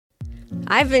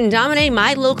I've been dominating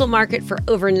my local market for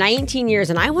over 19 years,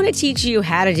 and I want to teach you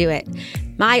how to do it.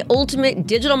 My ultimate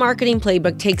digital marketing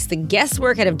playbook takes the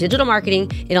guesswork out of digital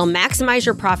marketing. It'll maximize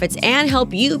your profits and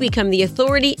help you become the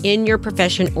authority in your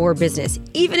profession or business,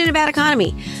 even in a bad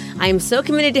economy. I am so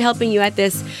committed to helping you at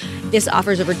this. This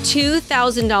offers over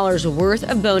 $2,000 worth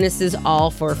of bonuses,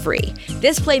 all for free.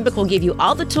 This playbook will give you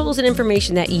all the tools and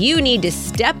information that you need to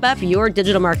step up your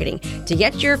digital marketing. To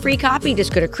get your free copy,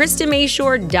 just go to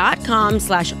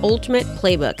KristaMashore.com/ultimate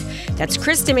playbook. That's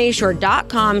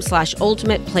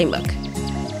KristaMashore.com/ultimate playbook.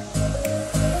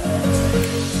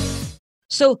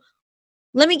 So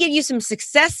let me give you some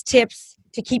success tips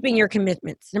to keeping your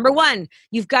commitments. Number one,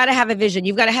 you've got to have a vision.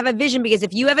 You've got to have a vision because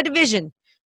if you have a vision,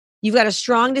 you've got a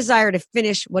strong desire to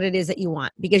finish what it is that you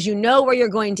want because you know where you're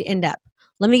going to end up.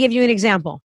 Let me give you an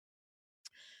example.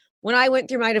 When I went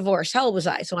through my divorce, how old was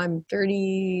I? So I'm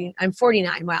 49.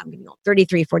 Wow, I'm getting old.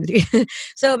 33, 43.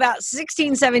 So about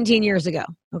 16, 17 years ago,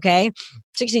 okay?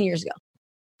 16 years ago.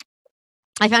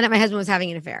 I found out my husband was having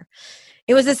an affair.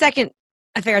 It was the second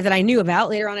affair that I knew about.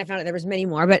 Later on, I found out there was many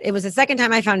more, but it was the second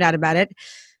time I found out about it.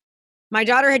 My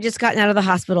daughter had just gotten out of the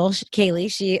hospital, Kaylee.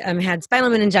 She had spinal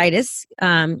meningitis.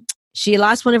 She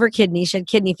lost one of her kidneys. She had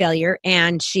kidney failure,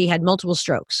 and she had multiple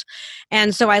strokes.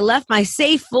 And so I left my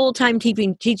safe full-time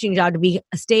teaching job to be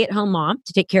a stay-at-home mom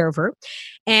to take care of her.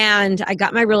 And I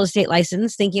got my real estate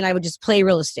license thinking I would just play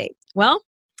real estate. Well,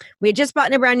 we had just bought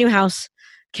in a brand new house.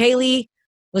 Kaylee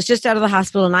was just out of the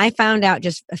hospital, and I found out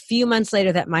just a few months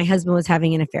later that my husband was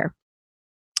having an affair.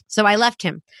 So I left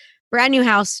him. Brand new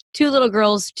house, 2 little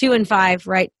girls, 2 and 5,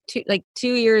 right?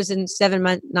 2 years and 7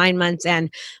 months, 9 months, and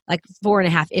like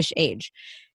 4.5-ish age.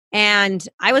 And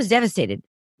I was devastated,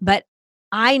 but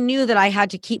I knew that I had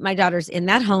to keep my daughters in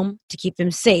that home to keep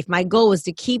them safe. My goal was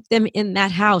to keep them in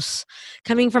that house.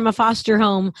 Coming from a foster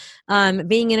home,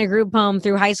 being in a group home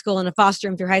through high school and a foster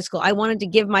home through high school, I wanted to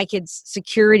give my kids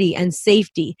security and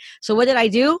safety. So what did I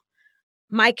do?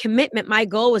 My commitment, my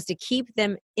goal was to keep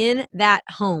them in that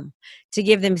home, to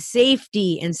give them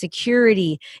safety and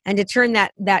security, and to turn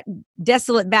that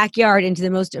desolate backyard into the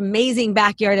most amazing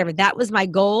backyard ever. That was my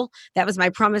goal. That was my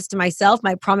promise to myself,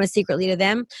 my promise secretly to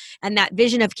them. And that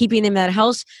vision of keeping them in that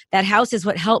house is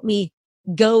what helped me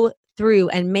go through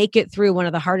and make it through one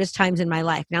of the hardest times in my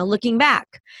life. Now, looking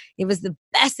back, it was the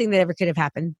best thing that ever could have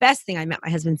happened. Best thing. I met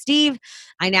my husband, Steve.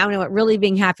 I now know what really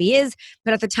being happy is,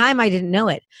 but at the time I didn't know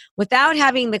it. Without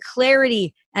having the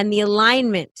clarity and the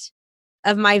alignment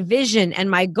of my vision and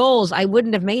my goals, I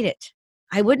wouldn't have made it.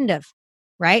 I wouldn't have,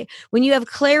 right? When you have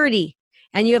clarity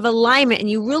and you have alignment and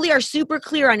you really are super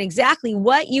clear on exactly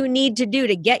what you need to do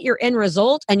to get your end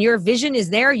result and your vision is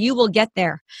there, you will get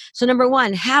there. So number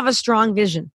one, have a strong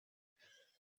vision.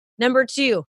 Number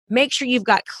two, make sure you've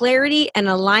got clarity and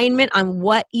alignment on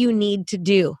what you need to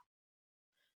do.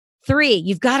 3,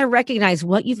 you've got to recognize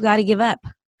what you've got to give up.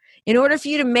 In order for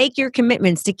you to make your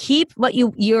commitments, to keep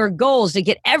your goals, to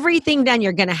get everything done,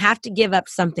 you're going to have to give up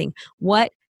something.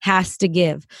 What has to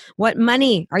give? What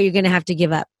money are you going to have to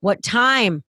give up? What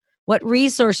time? What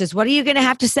resources? What are you going to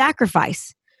have to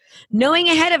sacrifice? Knowing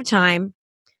ahead of time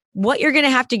what you're going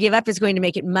to have to give up is going to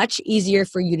make it much easier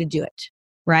for you to do it.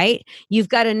 Right? You've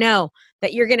got to know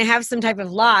that you're going to have some type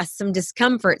of loss, some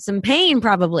discomfort, some pain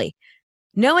probably.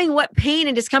 Knowing what pain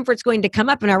and discomfort is going to come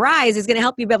up and arise is going to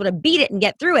help you be able to beat it and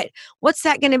get through it. What's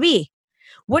that going to be?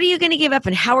 What are you going to give up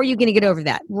and how are you going to get over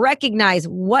that? Recognize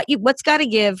what's got to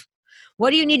give. What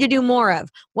do you need to do more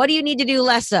of? What do you need to do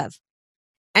less of?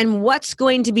 And what's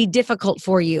going to be difficult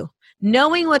for you?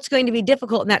 Knowing what's going to be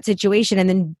difficult in that situation and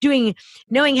then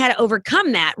knowing how to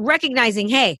overcome that, recognizing,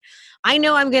 hey, I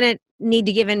know I'm going to need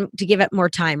to give up more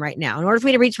time right now. In order for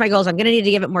me to reach my goals, I'm going to need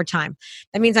to give up more time.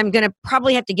 That means I'm going to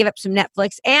probably have to give up some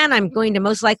Netflix and I'm going to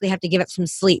most likely have to give up some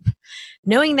sleep.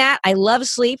 Knowing that, I love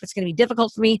sleep. It's going to be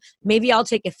difficult for me. Maybe I'll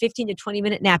take a 15 to 20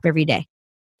 minute nap every day,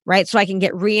 right? So I can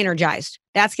get re-energized.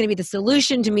 That's going to be the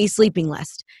solution to me sleeping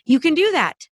less. You can do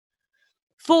that.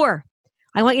 4,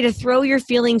 I want you to throw your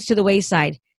feelings to the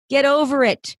wayside. Get over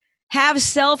it. Have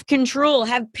self-control.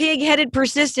 Have pig-headed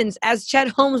persistence, as Chet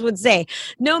Holmes would say.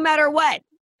 No matter what,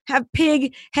 have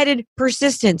pig-headed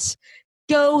persistence.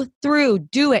 Go through.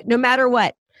 Do it no matter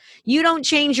what. You don't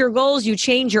change your goals. You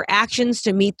change your actions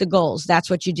to meet the goals. That's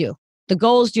what you do. The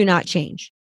goals do not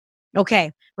change.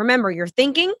 Okay. Remember, your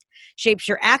thinking shapes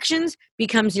your actions,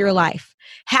 becomes your life.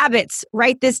 Habits,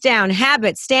 write this down.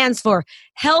 Habit stands for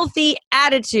healthy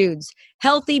attitudes,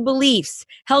 healthy beliefs,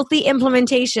 healthy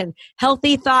implementation,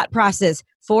 healthy thought process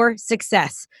for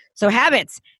success. So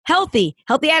habits, healthy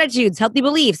attitudes, healthy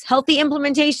beliefs, healthy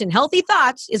implementation, healthy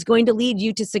thoughts is going to lead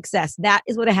you to success. That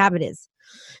is what a habit is.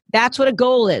 That's what a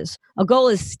goal is. A goal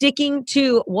is sticking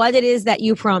to what it is that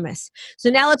you promise. So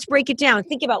now let's break it down.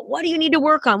 Think about, what do you need to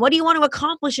work on? What do you want to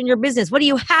accomplish in your business? What do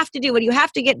you have to do? What do you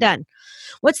have to get done?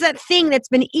 What's that thing that's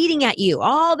been eating at you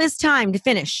all this time to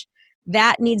finish?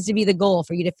 That needs to be the goal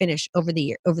for you to finish over the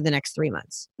year, over the next 3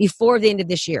 months, before the end of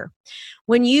this year.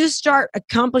 When you start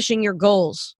accomplishing your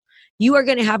goals, you are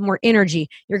going to have more energy.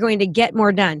 You're going to get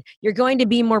more done. You're going to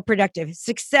be more productive.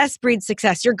 Success breeds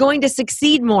success. You're going to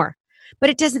succeed more. But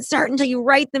it doesn't start until you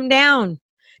write them down.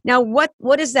 Now,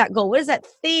 what is that goal? What is that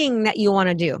thing that you want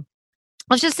to do?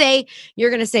 Let's just say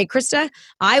you're going to say, Krista,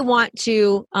 I want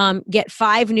to get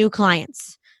 5 new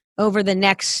clients over the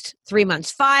next 3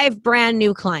 months, 5 brand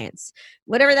new clients.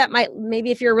 Whatever that might, maybe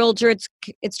if you're a realtor,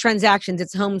 it's transactions,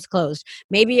 it's homes closed.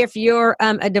 Maybe if you're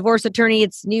a divorce attorney,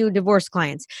 it's new divorce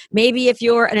clients. Maybe if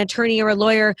you're an attorney or a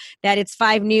lawyer, that it's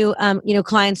 5 new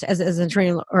clients as an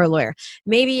attorney or a lawyer.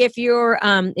 Maybe if you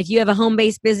have a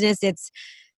home-based business, it's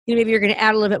maybe you're going to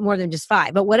add a little bit more than just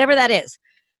 5. But whatever that is,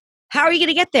 how are you going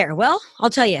to get there? Well, I'll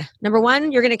tell you. Number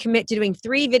 1, you're going to commit to doing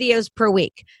 3 videos per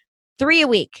week. 3 a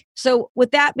week. So with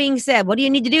that being said, what do you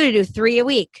need to do 3 a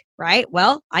week, right?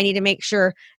 Well, I need to make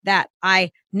sure that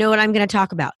I know what I'm going to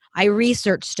talk about. I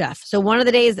research stuff. So one of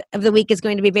the days of the week is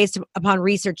going to be based upon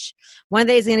research. One of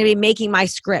the days is going to be making my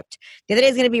script. The other day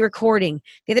is going to be recording.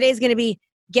 The other day is going to be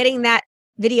getting that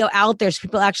video out there so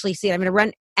people actually see it. I'm going to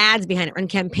run ads behind it, run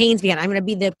campaigns behind it. I'm going to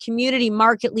be the community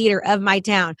market leader of my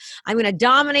town. I'm going to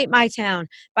dominate my town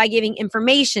by giving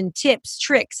information, tips,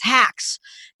 tricks, hacks.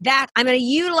 That I'm going to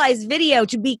utilize video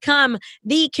to become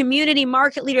the community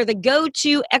market leader, the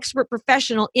go-to expert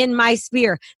professional in my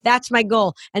sphere. That's my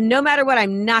goal. And no matter what,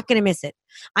 I'm not going to miss it.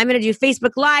 I'm going to do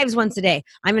Facebook Lives once a day.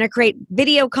 I'm going to create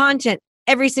video content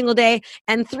every single day.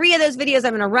 And 3 of those videos,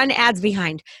 I'm going to run ads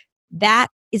behind. That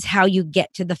is how you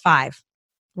get to the 5,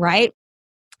 right?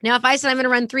 Now, if I said I'm going to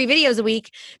run 3 videos a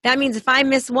week, that means if I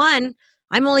miss one,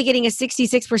 I'm only getting a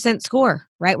 66% score,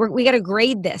 right? We got to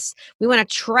grade this. We want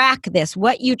to track this.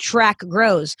 What you track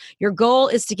grows. Your goal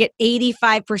is to get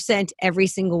 85% every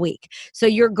single week. So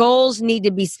your goals need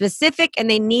to be specific and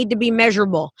they need to be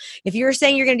measurable. If you're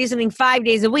saying you're going to do something 5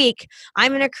 days a week, I'm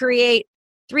going to create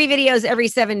 3 videos every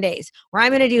 7 days, or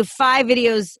I'm going to do 5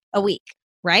 videos a week.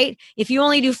 Right? If you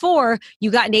only do 4,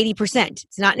 you got an 80%.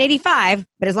 It's not an 85,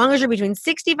 but as long as you're between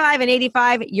 65 and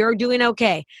 85, you're doing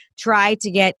okay. Try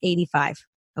to get 85.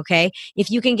 Okay?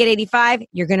 If you can get 85,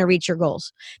 you're going to reach your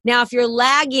goals. Now, if you're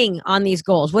lagging on these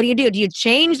goals, what do? Do you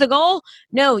change the goal?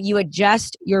 No, you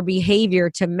adjust your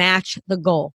behavior to match the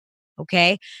goal.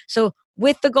 Okay? So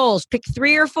with the goals, pick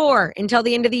 3 or 4 until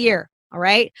the end of the year. All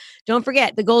right. Don't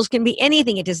forget, the goals can be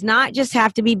anything. It does not just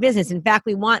have to be business. In fact,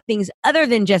 we want things other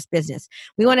than just business.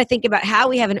 We want to think about how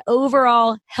we have an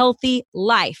overall healthy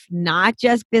life, not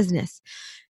just business.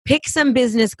 Pick some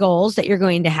business goals that you're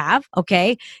going to have.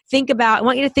 Okay. I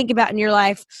want you to think about in your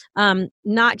life,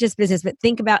 not just business, but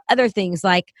think about other things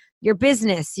like your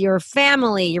business, your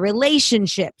family, your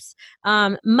relationships,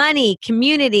 money,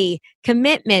 community,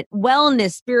 commitment,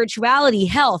 wellness, spirituality,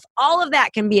 health. All of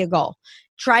that can be a goal.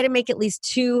 Try to make at least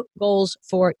 2 goals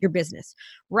for your business.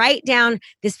 Write down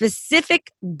the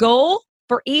specific goal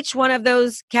for each one of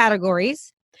those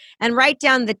categories and write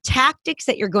down the tactics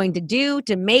that you're going to do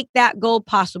to make that goal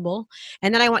possible.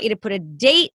 And then I want you to put a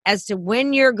date as to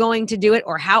when you're going to do it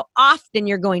or how often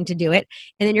you're going to do it.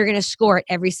 And then you're going to score it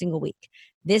every single week.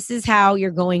 This is how you're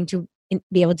going to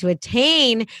be able to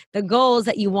attain the goals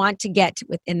that you want to get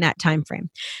within that time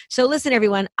frame. So listen,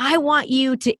 everyone, I want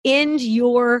you to end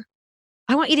your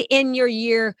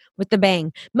year with a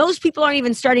bang. Most people aren't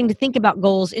even starting to think about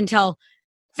goals until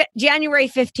January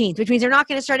 15th, which means they're not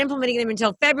going to start implementing them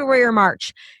until February or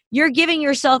March. You're giving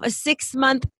yourself a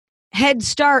 6-month head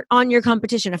start on your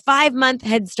competition, a 5-month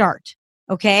head start.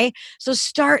 Okay? So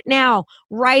start now.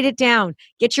 Write it down.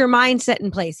 Get your mindset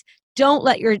in place. Don't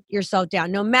let yourself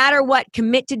down. No matter what,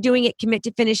 commit to doing it, commit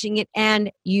to finishing it,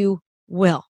 and you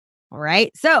will. All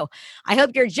right. So I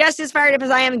hope you're just as fired up as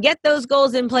I am. Get those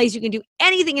goals in place. You can do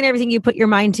anything and everything you put your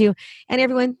mind to. And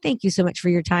everyone, thank you so much for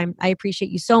your time. I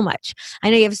appreciate you so much. I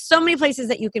know you have so many places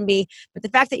that you can be, but the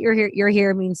fact that you're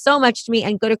here means so much to me.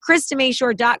 And go to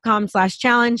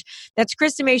KristaMashore.com/challenge. That's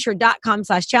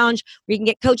KristaMashore.com/challenge, where you can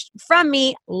get coached from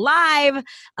me live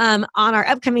on our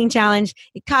upcoming challenge.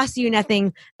 It costs you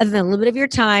nothing other than a little bit of your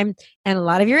time and a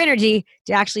lot of your energy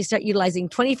to actually start utilizing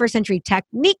 21st century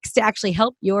techniques to actually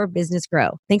help your business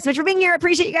grow. Thanks so much for being here. I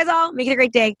appreciate you guys all. Make it a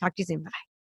great day. Talk to you soon.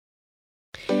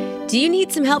 Bye. Do you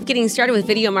need some help getting started with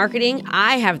video marketing?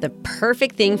 I have the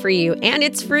perfect thing for you, and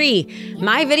it's free.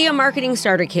 My Video Marketing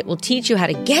Starter Kit will teach you how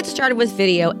to get started with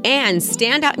video and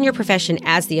stand out in your profession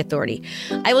as the authority.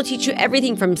 I will teach you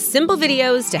everything from simple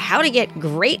videos to how to get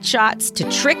great shots to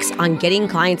tricks on getting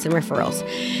clients and referrals.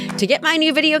 To get my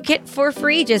new video kit for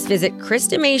free, just visit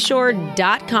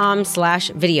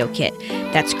KristaMashore.com/video kit.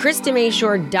 That's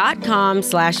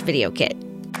KristaMashore.com/video kit.